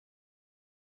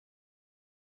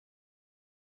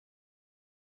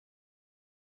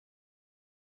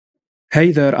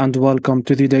Hey there, and welcome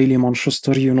to the Daily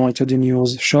Manchester United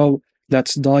News Show.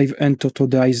 Let's dive into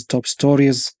today's top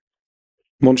stories.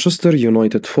 Manchester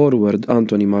United forward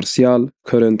Anthony Martial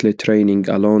currently training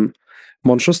alone.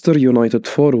 Manchester United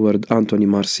forward Anthony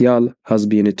Martial has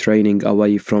been training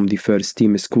away from the first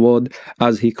team squad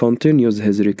as he continues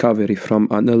his recovery from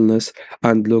an illness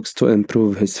and looks to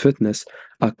improve his fitness,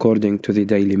 according to the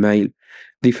Daily Mail.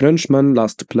 The Frenchman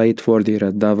last played for the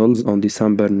Red Devils on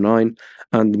December 9,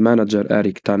 and manager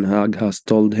Erik has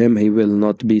told him he will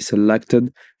not be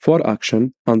selected for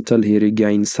action until he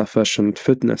regains sufficient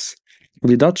fitness.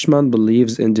 The Dutchman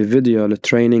believes individual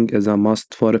training is a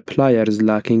must for players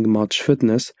lacking much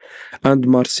fitness, and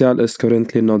Martial is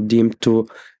currently not deemed to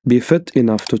be fit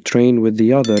enough to train with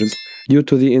the others due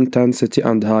to the intensity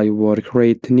and high work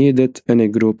rate needed in a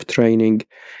group training.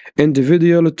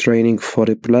 Individual training for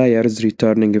players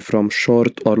returning from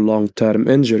short or long-term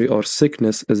injury or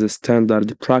sickness is a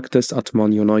standard practice at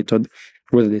Man United,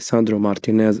 with Lisandro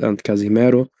Martinez and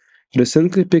Casemiro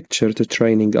recently pictured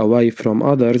training away from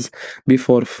others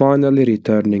before finally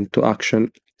returning to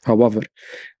action. However,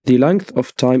 the length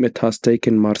of time it has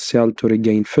taken Martial to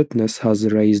regain fitness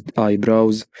has raised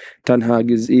eyebrows. Ten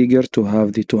Hag is eager to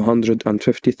have the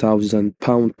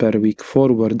 £250,000 per week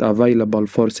forward available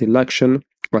for selection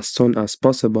as soon as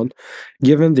possible,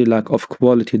 given the lack of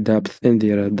quality depth in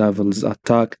the Red Devils'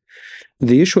 attack.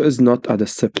 The issue is not a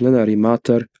disciplinary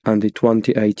matter, and the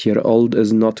 28-year-old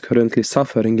is not currently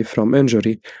suffering from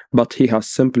injury, but he has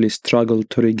simply struggled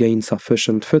to regain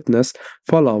sufficient fitness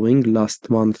following last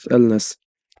month's illness.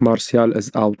 Martial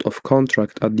is out of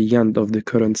contract at the end of the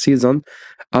current season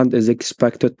and is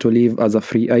expected to leave as a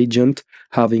free agent,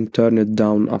 having turned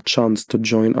down a chance to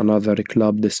join another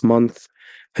club this month.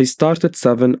 He started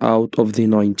 7 out of the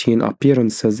 19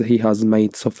 appearances he has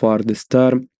made so far this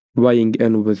term, weighing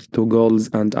in with 2 goals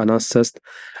and an assist,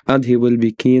 and he will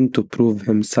be keen to prove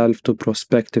himself to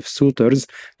prospective suitors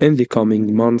in the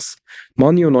coming months.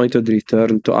 Man United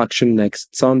return to action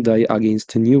next Sunday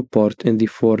against Newport in the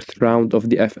 4th round of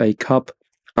the FA Cup,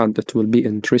 and it will be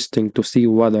interesting to see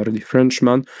whether the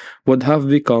Frenchman would have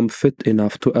become fit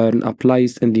enough to earn a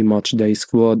place in the matchday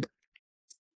squad.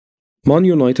 Man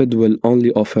United will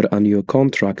only offer a new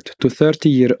contract to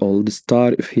 30-year-old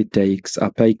star if he takes a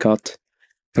pay cut.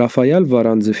 Raphael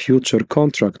Varane's future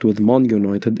contract with Man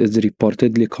United is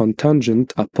reportedly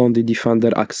contingent upon the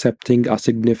defender accepting a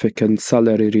significant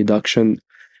salary reduction.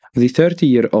 The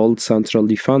 30-year-old central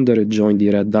defender joined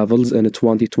the Red Devils in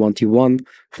 2021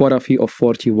 for a fee of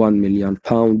 £41 million.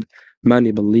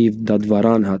 Many believed that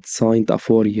Varane had signed a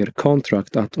 4-year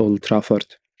contract at Old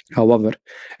Trafford. However,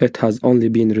 it has only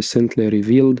been recently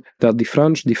revealed that the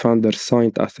French defender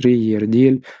signed a 3-year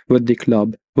deal with the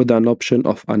club with an option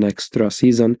of an extra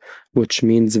season, which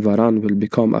means Varane will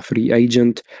become a free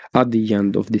agent at the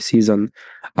end of the season.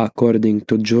 According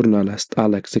to journalist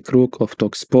Alex Crook of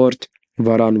TalkSport,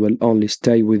 Varane will only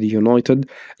stay with United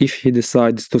if he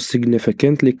decides to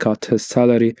significantly cut his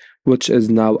salary, which is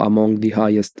now among the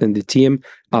highest in the team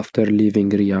after leaving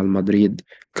Real Madrid.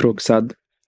 Crook said,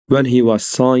 "When he was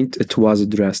signed, it was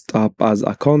dressed up as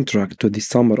a contract to the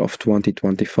summer of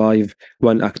 2025,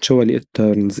 when actually it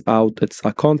turns out it's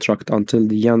a contract until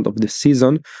the end of the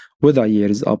season with a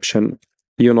year's option.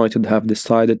 United have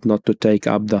decided not to take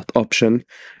up that option.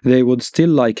 They would still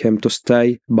like him to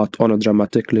stay, but on a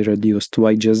dramatically reduced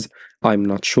wages. I'm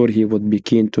not sure he would be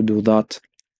keen to do that."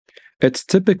 It's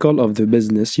typical of the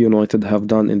business United have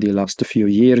done in the last few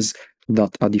years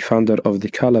that a defender of the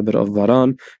caliber of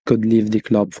Varane could leave the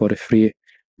club for free.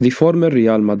 The former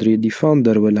Real Madrid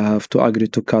defender will have to agree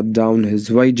to cut down his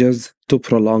wages to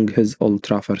prolong his Old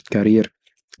Trafford career.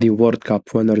 The World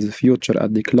Cup winner's future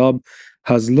at the club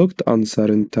has looked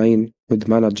uncertain, with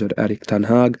manager Erik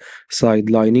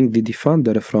sidelining the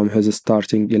defender from his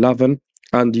starting 11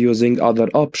 and using other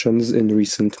options in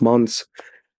recent months.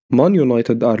 Man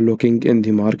United are looking in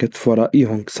the market for a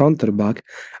young centre-back,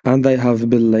 and they have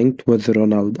been linked with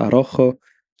Ronald Araujo,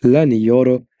 Lenny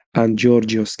Yoro, and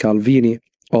Giorgio Scalvini.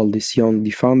 All these young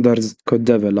defenders could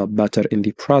develop better in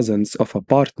the presence of a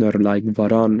partner like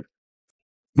Varane.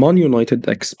 Man United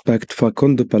expect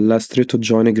Facundo Pellistri to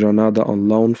join Granada on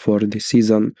loan for the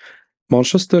season.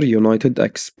 Manchester United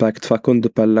expect Facundo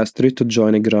Pellistri to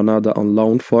join Granada on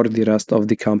loan for the rest of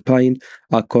the campaign,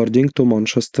 according to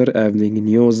Manchester Evening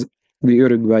News. The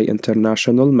Uruguay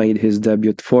international made his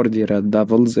debut for the Red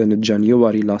Devils in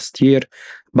January last year,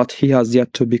 but he has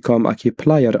yet to become a key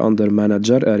player under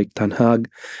manager Erik ten Hag.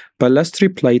 Pellistri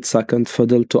played second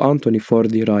fiddle to Antony for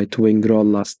the right-wing role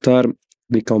last term.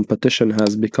 The competition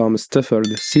has become stiffer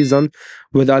this season,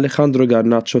 with Alejandro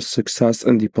Garnacho's success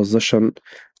in the position.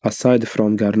 Aside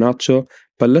from Garnacho,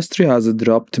 Pellistri has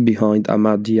dropped behind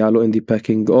Amad Diallo in the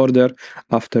pecking order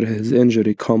after his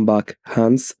injury comeback,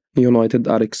 hence, United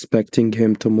are expecting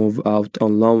him to move out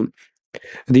on loan.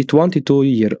 The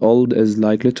 22-year-old is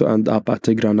likely to end up at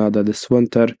Granada this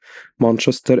winter.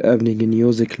 Manchester Evening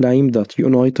News claimed that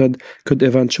United could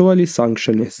eventually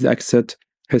sanction his exit.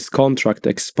 His contract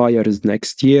expires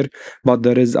next year, but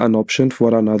there is an option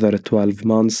for another 12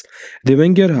 months. The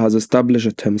winger has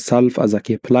established himself as a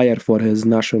key player for his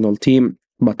national team,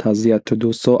 but has yet to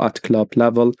do so at club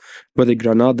level. With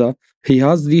Granada, he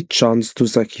has the chance to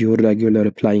secure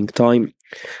regular playing time.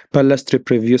 Pellistri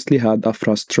previously had a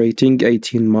frustrating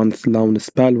 18-month loan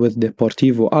spell with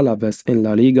Deportivo Alaves in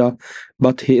La Liga,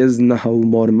 but he is now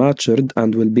more matured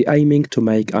and will be aiming to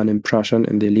make an impression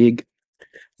in the league.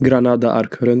 Granada are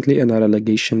currently in a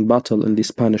relegation battle in the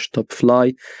Spanish top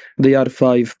flight. They are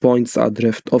 5 points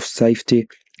adrift of safety.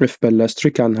 If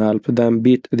Pellistri can help them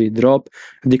beat the drop,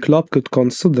 the club could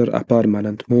consider a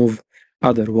permanent move.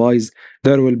 Otherwise,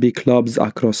 there will be clubs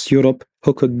across Europe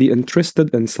who could be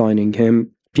interested in signing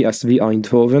him. PSV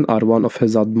Eindhoven are one of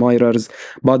his admirers,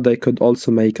 but they could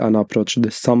also make an approach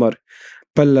this summer.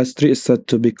 Pellistri is said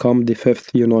to become the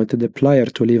fifth United player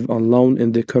to leave on loan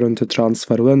in the current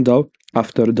transfer window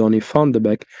after Donny van de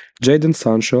Beek, Jadon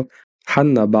Sancho,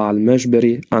 Hanna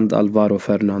Baal-Mejberi, and Alvaro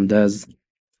Fernandez.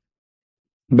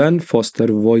 Ben Foster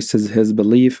voices his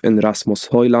belief in Rasmus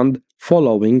Højlund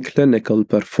following clinical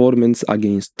performance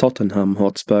against Tottenham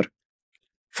Hotspur.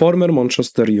 Former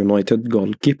Manchester United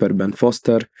goalkeeper Ben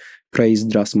Foster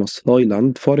praised Rasmus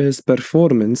Højlund for his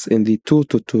performance in the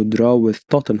 2-2 draw with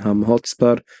Tottenham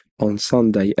Hotspur on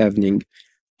Sunday evening.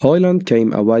 Højlund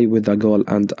came away with a goal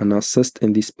and an assist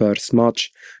in the Spurs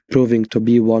match, proving to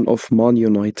be one of Man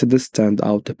United's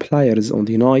standout players on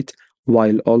the night,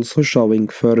 while also showing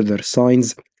further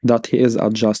signs that he is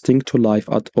adjusting to life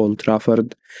at Old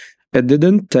Trafford. It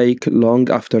didn't take long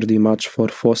after the match for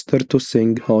Foster to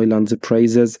sing Højlund's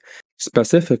praises,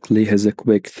 specifically his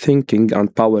quick thinking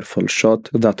and powerful shot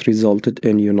that resulted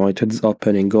in United's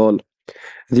opening goal.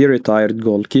 The retired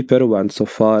goalkeeper went so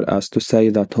far as to say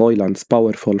that Højlund's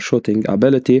powerful shooting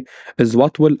ability is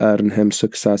what will earn him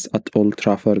success at Old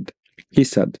Trafford. He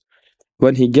said,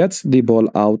 "When he gets the ball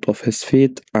out of his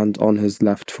feet and on his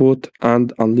left foot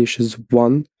and unleashes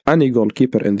one, any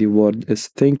goalkeeper in the world is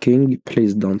thinking,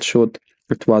 please don't shoot.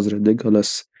 It was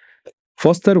ridiculous."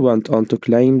 Foster went on to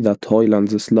claim that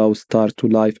Højlund's slow start to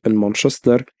life in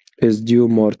Manchester is due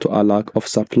more to a lack of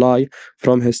supply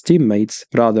from his teammates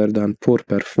rather than poor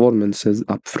performances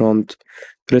up front.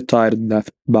 Retired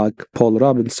left back Paul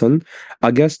Robinson,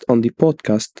 a guest on the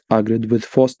podcast, agreed with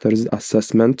Foster's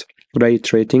assessment,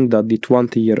 reiterating that the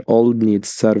 20-year-old needs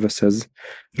services.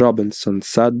 Robinson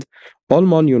said, "All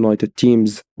Man United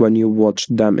teams, when you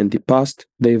watched them in the past,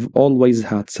 they've always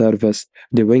had service.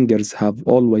 The wingers have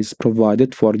always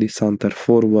provided for the centre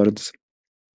forwards."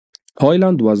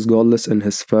 Højlund was goalless in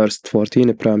his first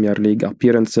 14 Premier League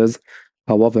appearances.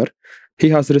 However, he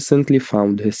has recently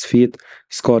found his feet,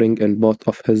 scoring in both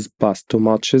of his past two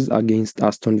matches against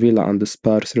Aston Villa and the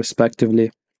Spurs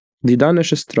respectively. The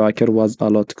Danish striker was a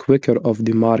lot quicker off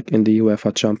the mark in the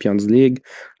UEFA Champions League,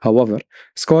 however,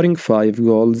 scoring 5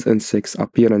 goals in 6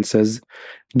 appearances.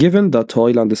 Given that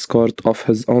Højlund scored off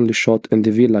his only shot in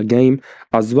the Villa game,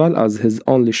 as well as his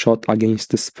only shot against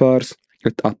the Spurs,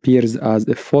 it appears as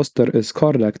if Foster is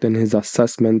correct in his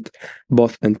assessment,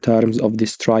 both in terms of the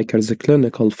striker's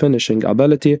clinical finishing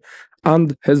ability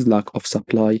and his lack of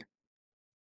supply.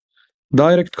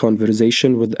 Direct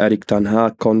conversation with Erik Ten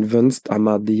Hag convinced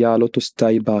Amad Diallo to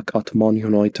stay back at Man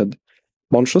United.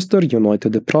 Manchester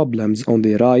United problems on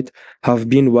the right have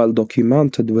been well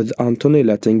documented, with Anthony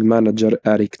letting manager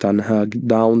Erik Ten Hag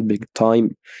down big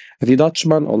time. The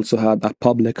Dutchman also had a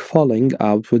public falling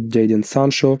out with Jadon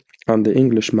Sancho, and the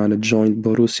Englishman joined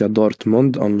Borussia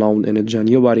Dortmund on loan in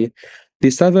January. The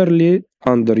severely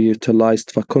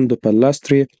underutilized Facundo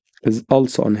Pellistri is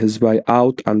also on his way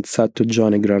out and set to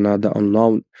join Granada on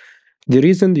loan. The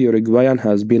reason the Uruguayan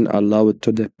has been allowed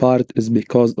to depart is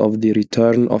because of the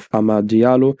return of Amad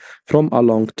Diallo from a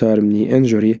long-term knee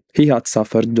injury he had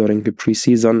suffered during the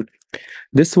pre-season.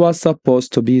 This was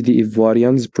supposed to be the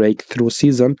Ivorian's breakthrough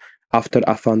season after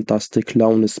a fantastic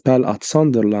loan spell at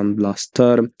Sunderland last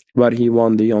term, where he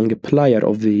won the Young Player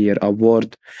of the Year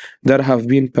award. There have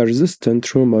been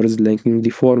persistent rumors linking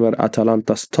the former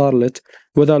Atalanta starlet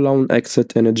with a loan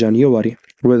exit in January,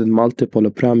 with multiple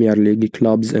Premier League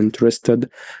clubs interested,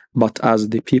 but as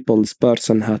the People's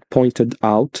Person had pointed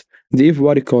out, the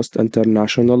Ivory Coast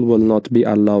international will not be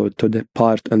allowed to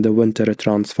depart in the winter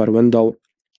transfer window.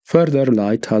 Further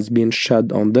light has been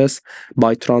shed on this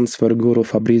by transfer guru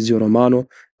Fabrizio Romano,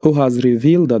 who has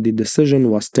revealed that the decision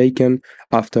was taken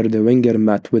after the winger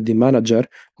met with the manager,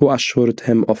 who assured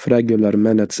him of regular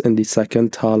minutes in the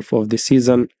second half of the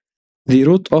season. The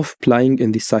route of playing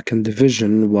in the second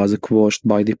division was quashed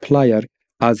by the player,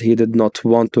 as he did not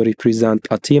want to represent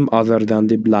a team other than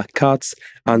the Black Cats,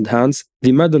 and hence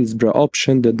the Middlesbrough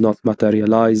option did not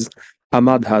materialize.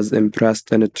 Ahmad has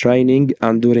impressed in training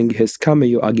and during his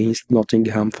cameo against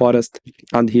Nottingham Forest,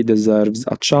 and he deserves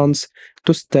a chance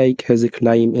to stake his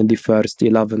claim in the first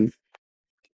 11.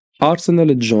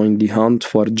 Arsenal joined the hunt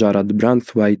for Jarrad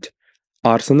Branthwaite.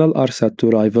 Arsenal are set to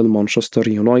rival Manchester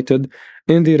United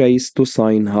in the race to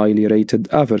sign highly rated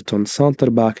Everton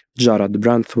centre-back Jarrad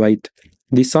Branthwaite.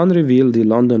 The Sun revealed the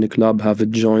London club have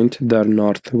joined their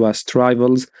Northwest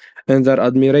rivals in their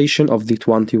admiration of the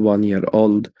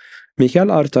 21-year-old. Mikel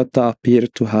Arteta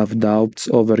appeared to have doubts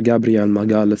over Gabriel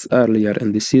Magalhaes earlier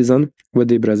in the season, with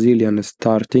the Brazilian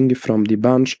starting from the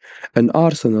bench in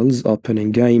Arsenal's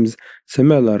opening games.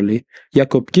 Similarly,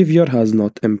 Jakub Kiwior has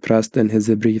not impressed in his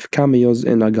brief cameos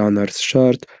in a Gunners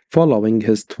shirt following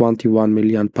his £21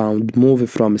 million move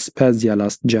from Spezia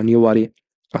last January.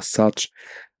 As such,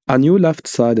 a new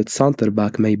left-sided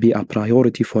centre-back may be a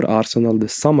priority for Arsenal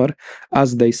this summer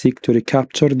as they seek to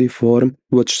recapture the form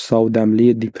which saw them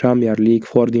lead the Premier League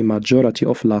for the majority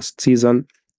of last season.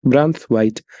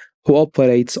 Branthwaite, who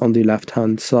operates on the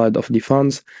left-hand side of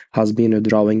defence, has been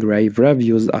drawing rave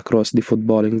reviews across the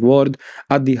footballing world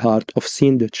at the heart of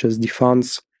Sindic's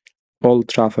defence. Old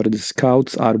Trafford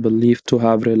scouts are believed to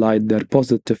have relayed their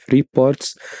positive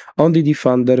reports on the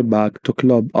defender back to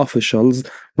club officials,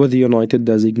 with United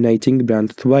designating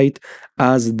Branthwaite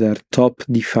as their top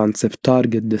defensive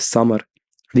target this summer.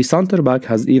 The centre-back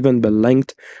has even been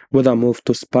linked with a move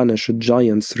to Spanish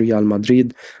giants Real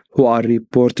Madrid, who are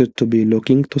reported to be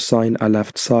looking to sign a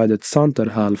left-sided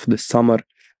centre-half this summer.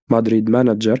 Madrid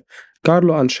manager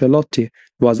Carlo Ancelotti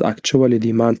was actually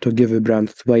the man to give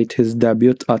Branthwaite his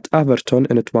debut at Everton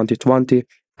in 2020,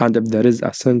 and if there is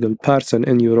a single person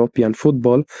in European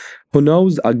football who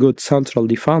knows a good central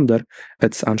defender,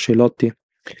 it's Ancelotti.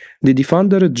 The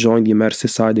defender joined the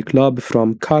Merseyside club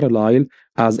from Carlisle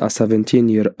as a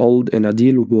 17-year-old in a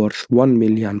deal worth £1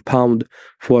 million.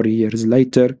 4 years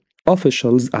later,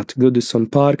 officials at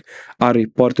Goodison Park are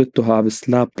reported to have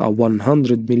slapped a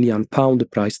 £100 million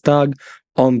price tag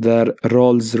on their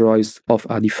Rolls-Royce of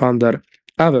a defender.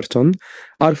 Everton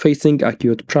are facing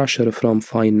acute pressure from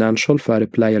financial fair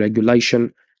play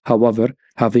regulation. However,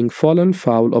 having fallen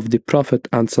foul of the profit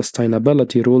and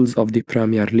sustainability rules of the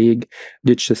Premier League,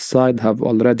 Ditch's side have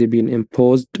already been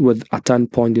imposed with a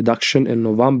 10-point deduction in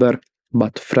November,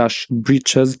 but fresh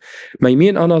breaches may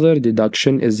mean another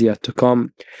deduction is yet to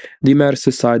come. The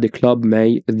Merseyside club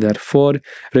may, therefore,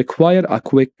 require a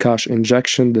quick cash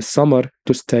injection this summer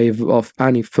to stave off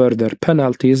any further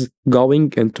penalties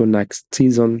going into next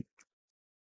season.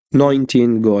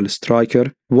 19-goal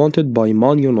striker, wanted by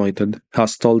Man United,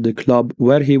 has told the club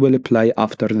where he will play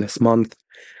after this month.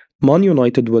 Man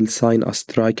United will sign a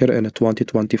striker in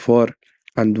 2024,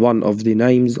 and one of the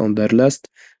names on their list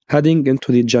heading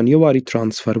into the January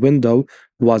transfer window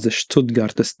was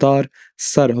Stuttgart star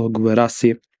Serhou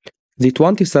Guirassy. The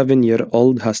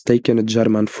 27-year-old has taken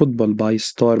German football by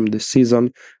storm this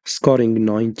season, scoring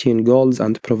 19 goals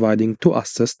and providing 2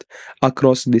 assists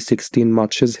across the 16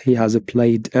 matches he has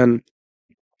played in.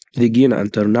 The Guinea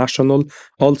international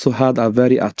also had a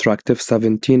very attractive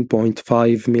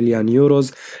 €17.5 million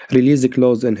release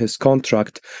clause in his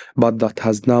contract, but that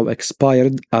has now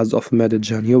expired as of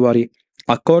mid-January.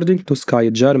 According to Sky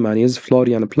Germany's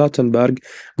Florian Plattenberg,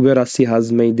 Guirassy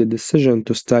has made the decision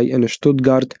to stay in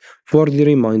Stuttgart for the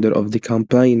remainder of the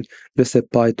campaign,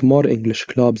 despite more English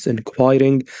clubs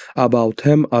inquiring about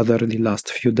him over the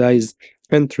last few days.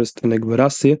 Interest in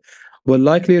Guirassy will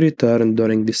likely return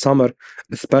during the summer,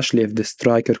 especially if the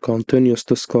striker continues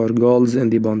to score goals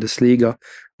in the Bundesliga.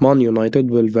 Man United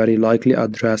will very likely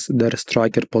address their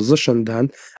striker position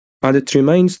then, and it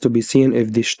remains to be seen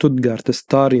if the Stuttgart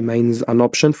star remains an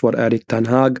option for Erik Ten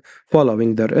Hag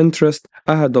following their interest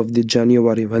ahead of the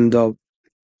January window.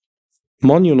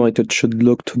 Man United should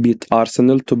look to beat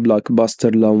Arsenal to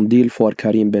blockbuster loan deal for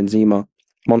Karim Benzema.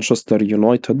 Manchester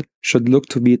United should look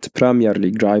to beat Premier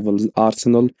League rivals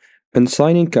Arsenal in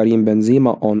signing Karim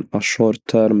Benzema on a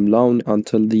short-term loan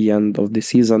until the end of the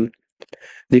season.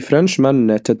 The Frenchman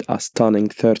netted a stunning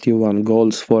 31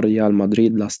 goals for Real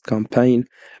Madrid last campaign,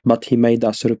 but he made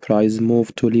a surprise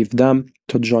move to leave them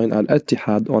to join Al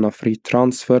Ittihad on a free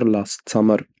transfer last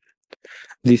summer.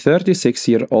 The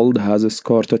 36-year-old has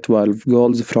scored 12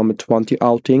 goals from 20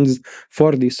 outings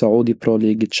for the Saudi Pro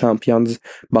League champions,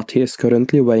 but he is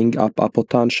currently weighing up a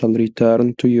potential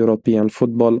return to European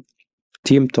football.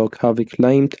 Team Talk have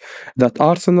claimed that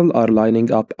Arsenal are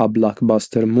lining up a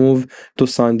blockbuster move to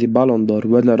sign the Ballon d'Or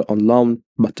winner on loan,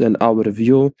 but in our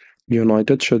view,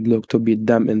 United should look to beat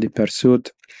them in the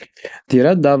pursuit. The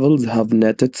Red Devils have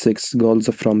netted 6 goals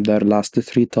from their last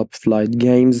 3 top-flight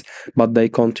games, but they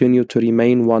continue to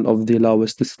remain one of the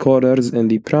lowest scorers in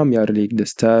the Premier League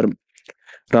this term.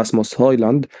 Rasmus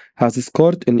Højlund has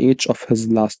scored in each of his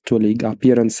last 2 league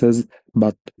appearances,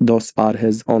 but those are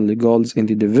his only goals in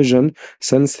the division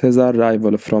since his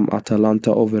arrival from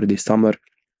Atalanta over the summer.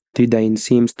 The Dane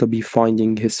seems to be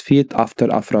finding his feet after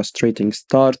a frustrating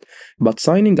start, but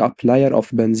signing a player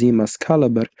of Benzema's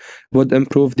caliber would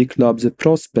improve the club's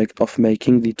prospect of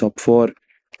making the top 4.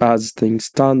 As things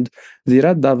stand, the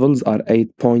Red Devils are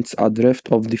 8 points adrift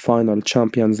of the final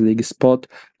Champions League spot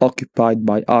occupied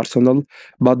by Arsenal,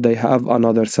 but they have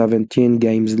another 17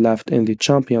 games left in the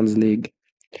Champions League.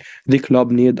 The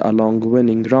club need a long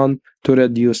winning run to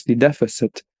reduce the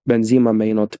deficit. Benzema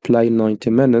may not play 90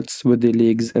 minutes with the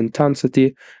league's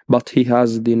intensity, but he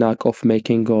has the knack of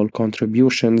making goal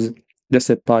contributions.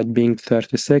 Despite being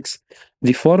 36,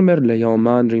 the former Lyon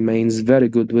man remains very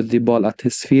good with the ball at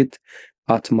his feet.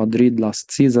 At Madrid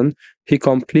last season, he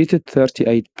completed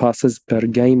 38 passes per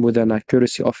game with an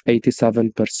accuracy of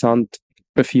 87%.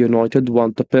 If United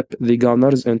want to pip the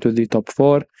Gunners into the top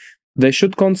 4, they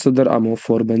should consider a move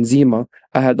for Benzema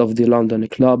ahead of the London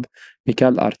club.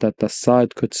 Mikel Arteta's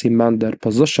side could cement their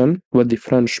position with the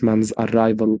Frenchman's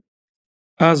arrival.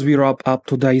 As we wrap up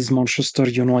today's Manchester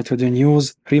United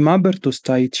news, remember to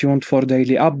stay tuned for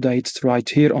daily updates right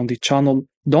here on the channel.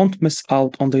 Don't miss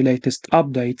out on the latest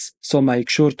updates, so make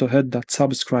sure to hit that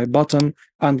subscribe button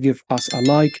and give us a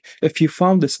like if you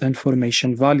found this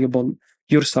information valuable.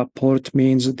 Your support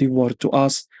means the world to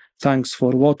us. Thanks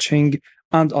for watching,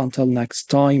 and until next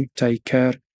time, take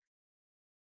care.